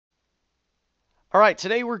All right,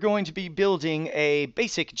 today we're going to be building a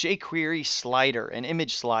basic jQuery slider, an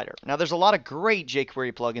image slider. Now there's a lot of great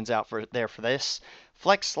jQuery plugins out there for this.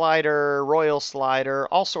 Flex Slider, Royal Slider,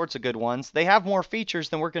 all sorts of good ones. They have more features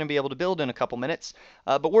than we're going to be able to build in a couple minutes,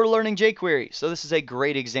 but we're learning jQuery, so this is a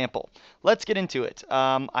great example. Let's get into it.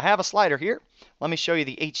 I have a slider here. Let me show you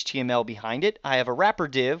the HTML behind it. I have a wrapper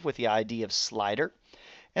div with the ID of slider.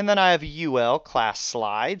 And then I have a UL, class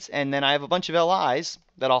slides, and then I have a bunch of LIs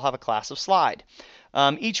that all have a class of slide.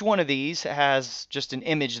 Each one of these has just an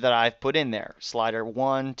image that I've put in there. Slider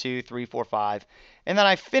 1, 2, 3, 4, 5. And then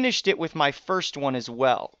I finished it with my first one as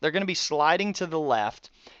well. They're going to be sliding to the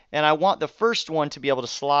left, and I want the first one to be able to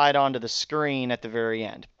slide onto the screen at the very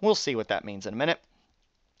end. We'll see what that means in a minute.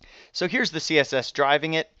 So here's the CSS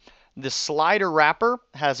driving it. The slider wrapper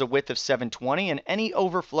has a width of 720, and any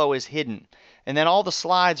overflow is hidden. And then all the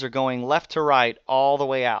slides are going left to right all the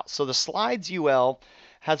way out. So the slides UL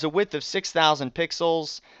has a width of 6,000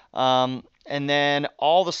 pixels, and then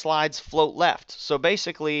all the slides float left. So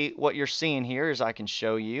basically what you're seeing here, as I can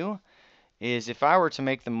show you, is if I were to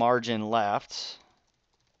make the margin left,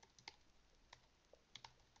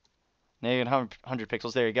 negative 100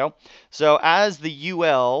 pixels, there you go. So as the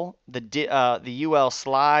UL, the UL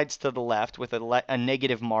slides to the left with a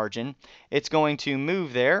negative margin, it's going to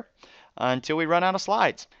move there until we run out of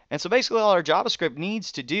slides. And so basically all our JavaScript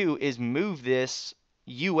needs to do is move this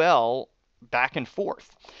UL back and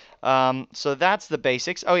forth. So that's the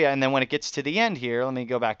basics. Oh yeah, and then when it gets to the end here, let me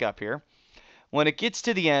go back up here. When it gets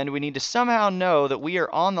to the end, we need to somehow know that we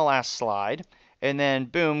are on the last slide, and then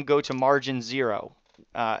boom, go to margin 0.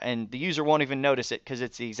 And the user won't even notice it because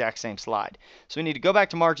it's the exact same slide. So we need to go back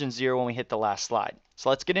to margin 0 when we hit the last slide. So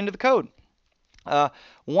let's get into the code.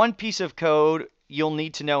 One piece of code you'll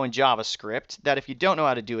need to know in JavaScript that if you don't know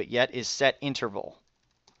how to do it yet is set interval.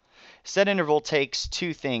 Set interval takes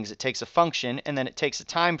two things. It takes a function and then it takes a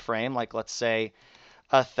time frame, like let's say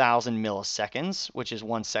 1,000 milliseconds, which is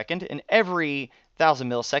 1 second, and every 1,000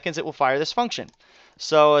 milliseconds it will fire this function.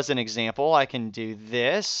 So as an example, I can do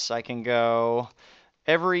this. I can go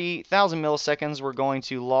every 1,000 milliseconds we're going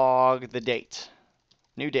to log the date,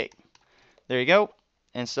 new date. There you go.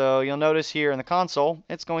 And so you'll notice here in the console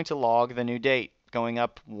it's going to log the new date, going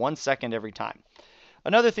up 1 second every time.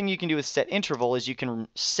 Another thing you can do with set interval is you can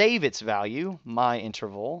save its value, my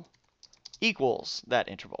interval equals that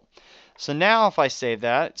interval. So now if I save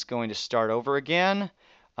that, it's going to start over again.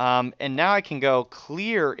 And now I can go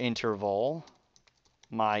clear interval,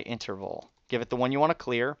 my interval. Give it the one you want to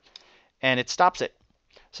clear, and it stops it.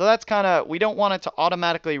 So that's kind of, we don't want it to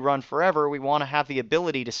automatically run forever. We want to have the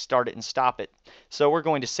ability to start it and stop it. So we're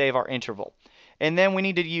going to save our interval. And then we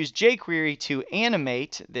need to use jQuery to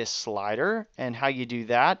animate this slider. And how you do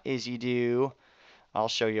that is you do, I'll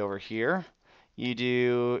show you over here. You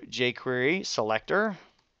do jQuery selector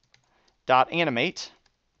dot animate.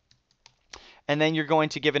 And then you're going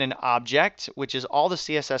to give it an object, which is all the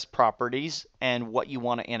CSS properties and what you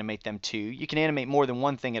want to animate them to. You can animate more than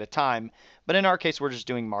one thing at a time, but in our case, we're just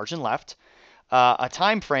doing margin left. A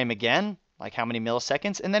time frame again, like how many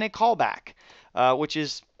milliseconds, and then a callback, which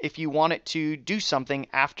is if you want it to do something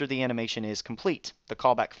after the animation is complete. The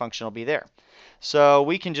callback function will be there. So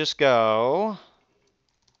we can just go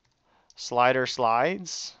slider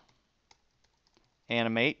slides,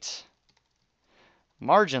 animate,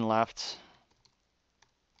 margin left,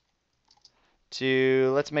 to,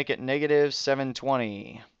 let's make it negative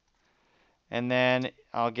 720. And then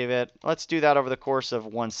I'll give it, let's do that over the course of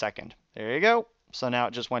 1 second. There you go. So now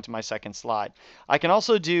it just went to my second slide. I can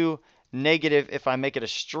also do negative, if I make it a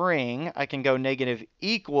string, I can go negative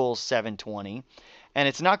equals 720. And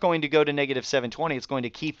it's not going to go to negative 720. It's going to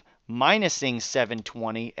keep minusing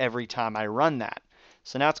 720 every time I run that.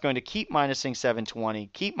 So now it's going to keep minusing 720,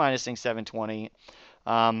 keep minusing 720.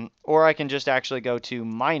 Or I can just actually go to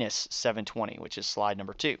minus 720, which is slide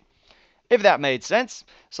number 2. If that made sense.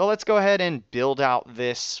 So let's go ahead and build out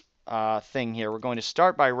this thing here. We're going to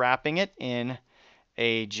start by wrapping it in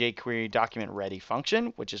a jQuery document ready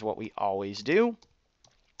function, which is what we always do.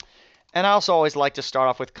 And I also always like to start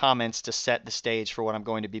off with comments to set the stage for what I'm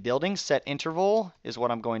going to be building. Set interval is what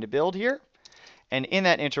I'm going to build here. And in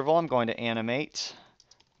that interval, I'm going to animate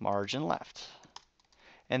margin left.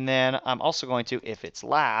 And then I'm also going to, if it's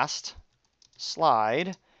last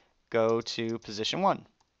slide, go to position 1,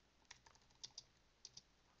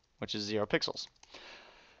 which is 0 pixels.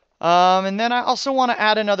 And then I also want to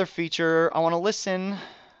add another feature. I want to listen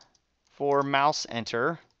for mouse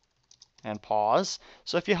enter and pause.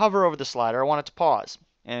 So if you hover over the slider, I want it to pause.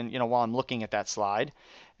 And while I'm looking at that slide,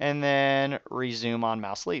 and then resume on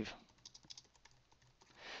mouse leave.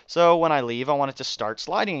 So when I leave, I want it to start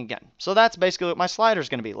sliding again. So that's basically what my slider is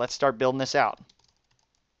going to be. Let's start building this out.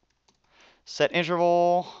 Set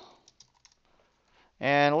interval,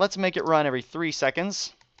 and let's make it run every 3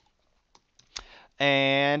 seconds.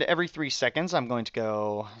 And every 3 seconds, I'm going to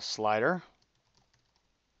go slider,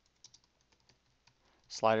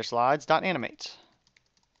 slider slides.animate.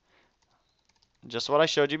 Just what I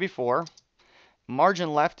showed you before.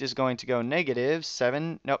 Margin left is going to go negative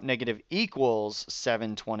equals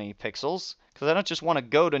 720 pixels, because I don't just want to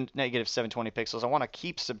go to negative 720 pixels. I want to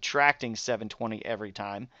keep subtracting 720 every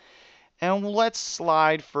time. And let's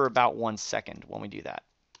slide for about 1 second when we do that.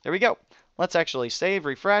 There we go. Let's actually save,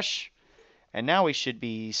 refresh, and now we should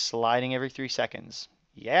be sliding every 3 seconds.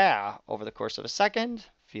 Yeah, over the course of a second.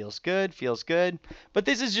 Feels good, feels good. But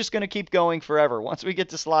this is just going to keep going forever. Once we get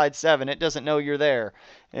to slide 7, it doesn't know you're there.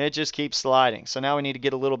 It just keeps sliding. So now we need to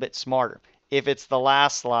get a little bit smarter. If it's the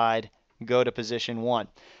last slide, go to position 1.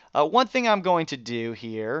 One thing I'm going to do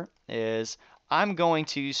here is I'm going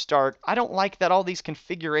to start, I don't like that all these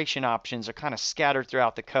configuration options are kind of scattered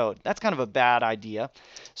throughout the code. That's kind of a bad idea.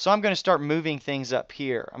 So I'm going to start moving things up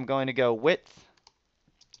here. I'm going to go width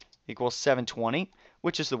equals 720,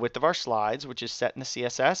 which is the width of our slides, which is set in the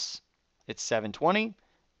CSS. It's 720.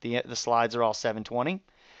 The slides are all 720.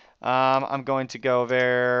 I'm going to go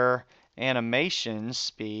there animation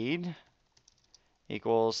speed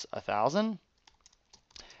equals 1,000.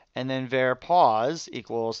 And then var pause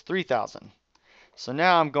equals 3,000. So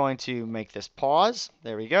now I'm going to make this pause.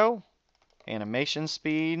 There we go. Animation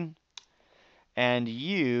speed. And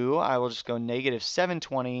I will just go negative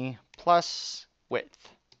 720 plus width.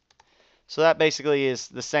 So that basically is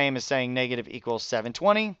the same as saying negative equals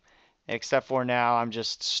 720, except for now I'm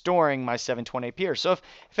just storing my 720 up here. So if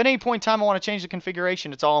at any point in time I want to change the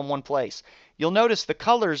configuration, it's all in one place. You'll notice the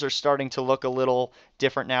colors are starting to look a little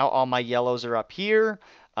different now. All my yellows are up here.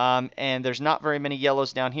 And there's not very many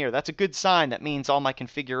yellows down here. That's a good sign. That means all my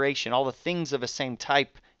configuration, all the things of the same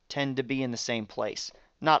type tend to be in the same place.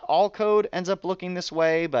 Not all code ends up looking this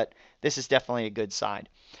way, but this is definitely a good sign.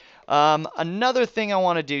 Another thing I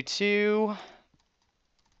want to do too,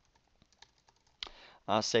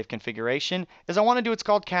 save configuration, is I want to do what's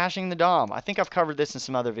called caching the DOM. I think I've covered this in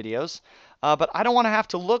some other videos, but I don't want to have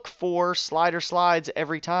to look for slider slides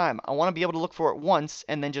every time. I want to be able to look for it once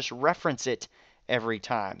and then just reference it every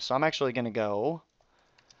time. So I'm actually going to go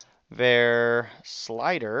var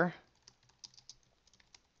slider.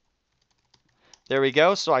 There we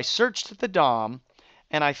go. So I searched the DOM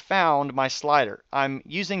and I found my slider. I'm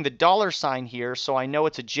using the $ here so I know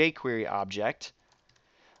it's a jQuery object.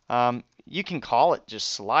 You can call it just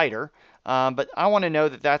slider, but I want to know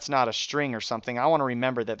that that's not a string or something. I want to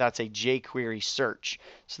remember that that's a jQuery search.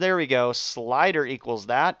 So there we go. Slider equals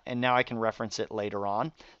that, and now I can reference it later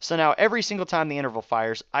on. So now every single time the interval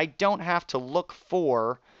fires, I don't have to look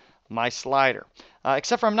for my slider.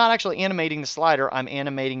 Except for I'm not actually animating the slider, I'm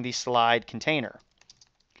animating the slide container.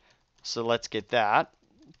 So let's get that.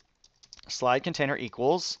 Slide container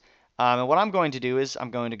equals, and what I'm going to do is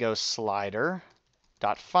I'm going to go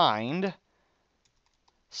slider.find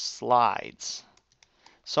slides.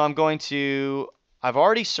 So I've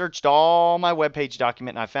already searched all my web page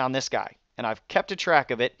document and I found this guy and I've kept a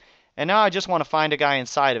track of it, and now I just want to find a guy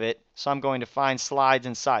inside of it, so I'm going to find slides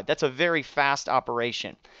inside. That's a very fast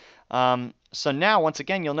operation. So now once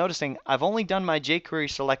again you'll noticing I've only done my jQuery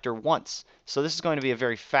selector once, so this is going to be a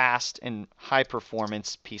very fast and high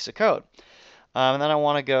performance piece of code. And then I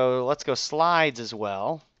want to go, let's go slides as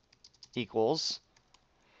well, equals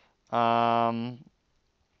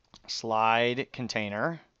slide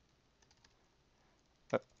container.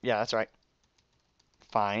 Yeah, that's right.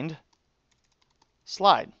 Find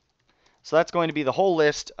slide. So that's going to be the whole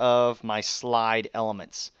list of my slide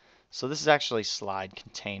elements. So this is actually slide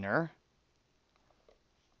container.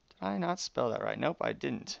 Did I not spell that right? Nope, I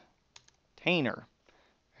didn't. Container.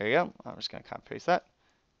 There you go. I'm just going to copy paste that.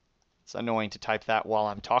 It's annoying to type that while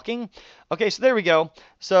I'm talking. Okay, so there we go.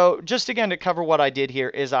 So just again to cover what I did here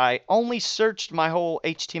is I only searched my whole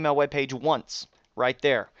HTML web page once, right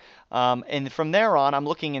there. And from there on, I'm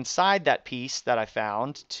looking inside that piece that I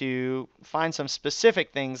found to find some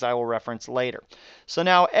specific things I will reference later. So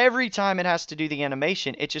now every time it has to do the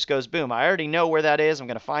animation, it just goes boom. I already know where that is. I'm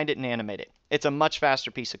going to find it and animate it. It's a much faster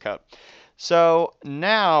piece of code. So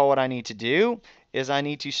now what I need to do is I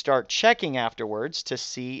need to start checking afterwards to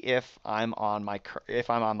see if I'm on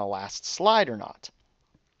the last slide or not.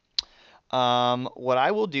 What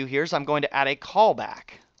I will do here is I'm going to add a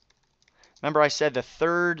callback. Remember I said the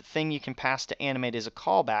third thing you can pass to animate is a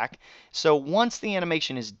callback. So once the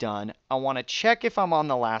animation is done, I want to check if I'm on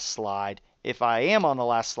the last slide. If I am on the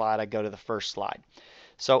last slide, I go to the first slide.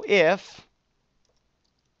 So if,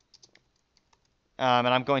 and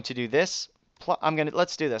I'm going to do this,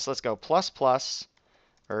 let's do this. Let's go plus plus,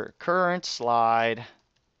 or current slide.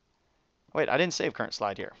 Wait, I didn't save current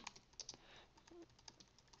slide here.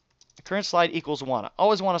 Current slide equals 1. I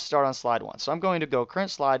always want to start on slide 1. So I'm going to go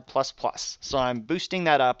current slide plus plus. So I'm boosting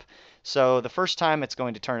that up. So the first time it's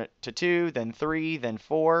going to turn it to 2, then 3, then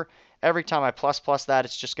 4. Every time I plus plus that,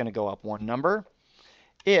 it's just going to go up one number.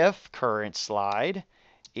 If current slide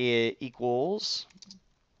equals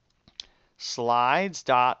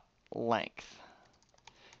slides.length.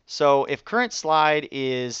 So if current slide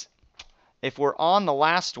is, if we're on the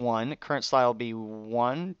last one, current slide will be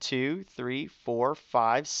 1, 2, 3, 4,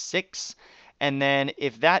 5, 6. And then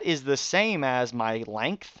if that is the same as my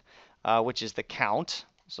length, which is the count,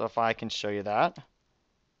 so if I can show you that,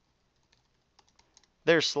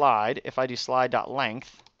 there's slide. If I do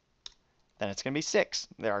slide.length, then it's going to be 6.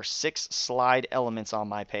 There are 6 slide elements on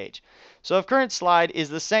my page. So if current slide is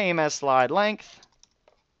the same as slide length,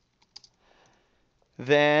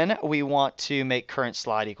 then we want to make current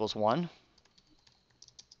slide equals 1.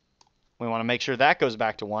 We want to make sure that goes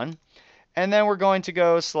back to 1. And then we're going to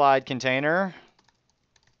go slide container.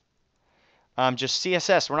 Just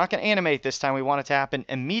CSS. We're not going to animate this time. We want it to happen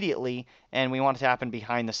immediately, and we want it to happen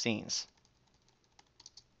behind the scenes.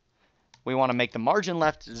 We want to make the margin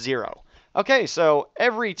left 0. Okay, so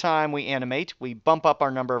every time we animate, we bump up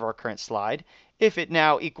our number of our current slide. If it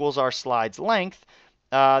now equals our slide's length,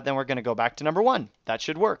 then we're going to go back to number 1. That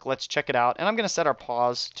should work. Let's check it out. And I'm going to set our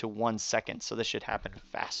pause to 1 second, so this should happen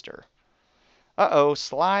faster. Uh-oh,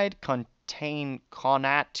 slide contain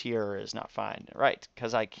connature is not found. Right,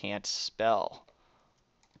 because I can't spell.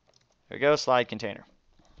 There we go, slide container.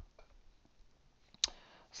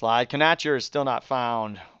 Slide connature is still not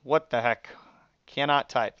found. What the heck? Cannot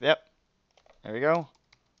type. Yep. There we go.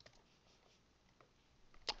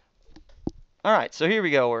 All right, so here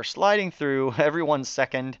we go. We're sliding through every 1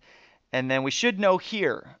 second, and then we should know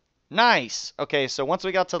here. Nice. Okay, so once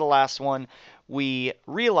we got to the last one, we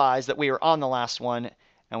realized that we were on the last one,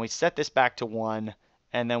 and we set this back to 1,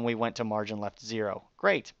 and then we went to margin left 0.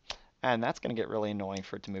 Great. And that's going to get really annoying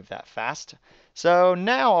for it to move that fast. So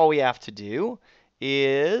now all we have to do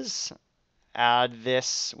is add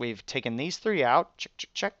this. We've taken these 3 out. Check,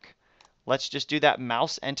 check, check. Let's just do that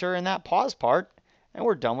mouse enter and that pause part, and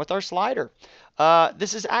we're done with our slider.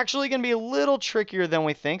 This is actually going to be a little trickier than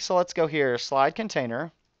we think, so let's go here. Slide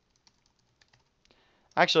container.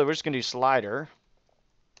 Actually, we're just going to do slider.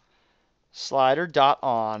 Slider dot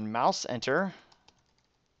on mouse enter.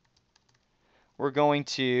 We're going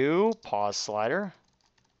to pause slider.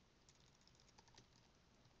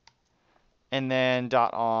 And then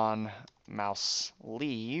dot on mouse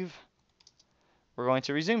leave. We're going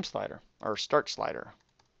to resume slider, or start slider.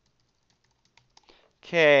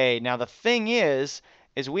 Okay, now the thing is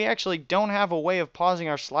we actually don't have a way of pausing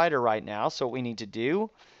our slider right now, so what we need to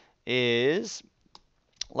do is,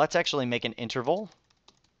 let's actually make an interval.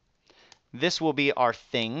 This will be our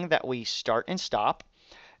thing that we start and stop.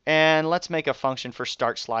 And let's make a function for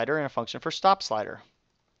start slider and a function for stop slider.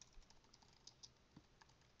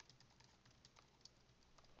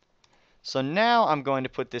 So now I'm going to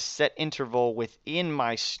put this set interval within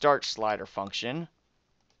my start slider function.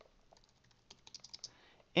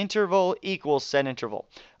 Interval equals set interval.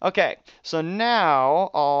 Okay, so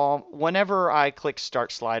now whenever I click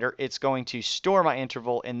start slider, it's going to store my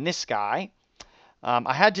interval in this guy.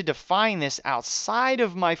 I had to define this outside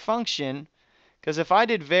of my function, because if I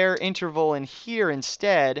did var interval in here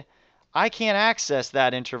instead, I can't access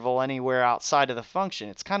that interval anywhere outside of the function.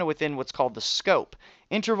 It's kind of within what's called the scope.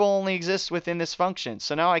 Interval only exists within this function,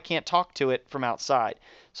 so now I can't talk to it from outside.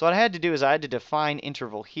 So what I had to do is I had to define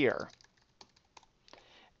interval here.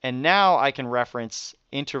 And now I can reference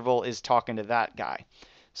interval is talking to that guy.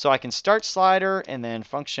 So I can start slider and then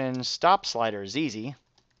function stop slider is easy.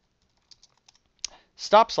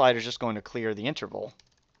 Stop slider is just going to clear the interval.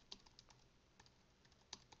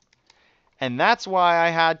 And that's why I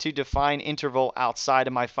had to define interval outside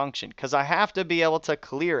of my function, because I have to be able to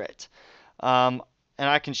clear it. And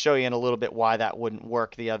I can show you in a little bit why that wouldn't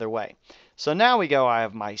work the other way. So now we go, I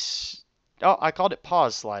have my, oh, I called it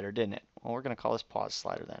pause slider, didn't it? Well, we're going to call this pause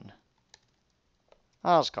slider then.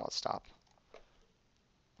 I'll just call it stop.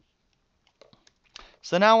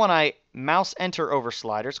 So now when I mouse enter over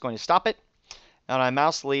slider, it's going to stop it. And when I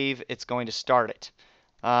mouse leave, it's going to start it.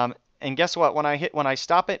 And guess what? When I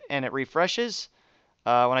stop it and it refreshes,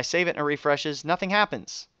 when I save it and it refreshes, nothing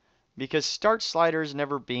happens, because start slider is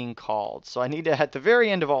never being called. So I need to, at the very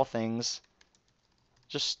end of all things,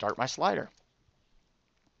 just start my slider.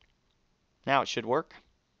 Now it should work.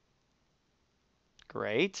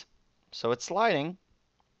 Great. So it's sliding.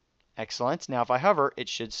 Excellent. Now if I hover, it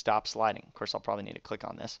should stop sliding. Of course, I'll probably need to click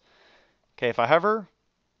on this. Okay, if I hover,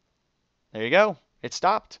 there you go. It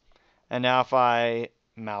stopped. And now if I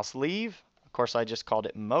mouse leave, of course I just called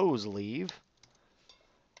it Mo's leave.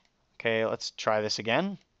 Okay, let's try this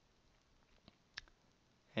again.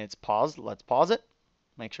 It's paused. Let's pause it.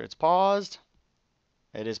 Make sure it's paused.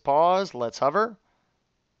 It is paused. Let's hover.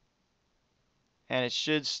 And it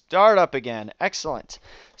should start up again. Excellent.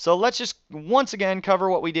 So let's just once again cover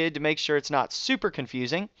what we did to make sure it's not super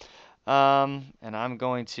confusing. And I'm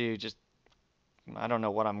going to just, I don't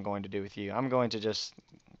know what I'm going to do with you. I'm going to just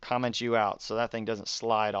comment you out so that thing doesn't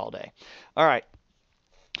slide all day. All right.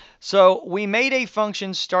 So we made a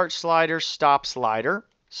function start slider, stop slider.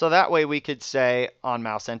 So that way we could say on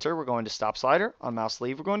mouse enter, we're going to stop slider. On mouse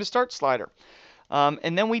leave, we're going to start slider.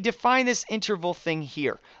 And then we define this interval thing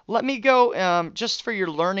here. Let me go, just for your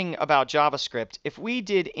learning about JavaScript, if we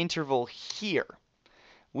did interval here,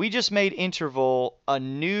 we just made interval a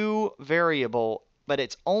new variable, but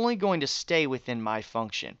it's only going to stay within my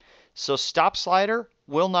function. So stop slider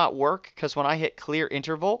will not work because when I hit clear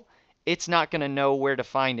interval, it's not going to know where to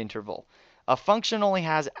find interval. A function only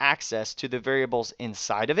has access to the variables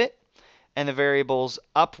inside of it and the variables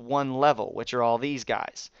up one level, which are all these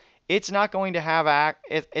guys. It's not going to have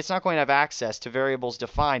access to variables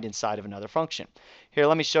defined inside of another function. Here,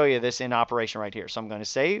 let me show you this in operation right here. So I'm going to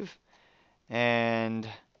save, and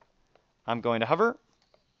I'm going to hover.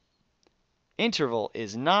 Interval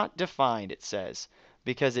is not defined, it says,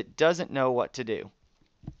 because it doesn't know what to do.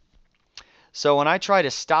 So when I try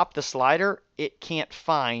to stop the slider, it can't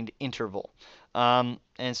find interval. And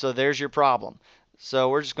so there's your problem. So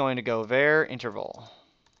we're just going to go var interval.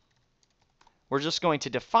 We're just going to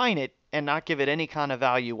define it and not give it any kind of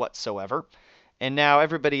value whatsoever. And now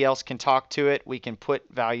everybody else can talk to it. We can put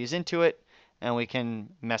values into it, and we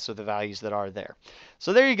can mess with the values that are there.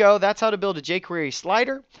 So there you go. That's how to build a jQuery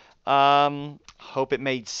slider. Hope it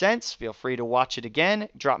made sense. Feel free to watch it again.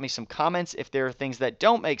 Drop me some comments if there are things that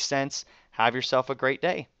don't make sense. Have yourself a great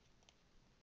day.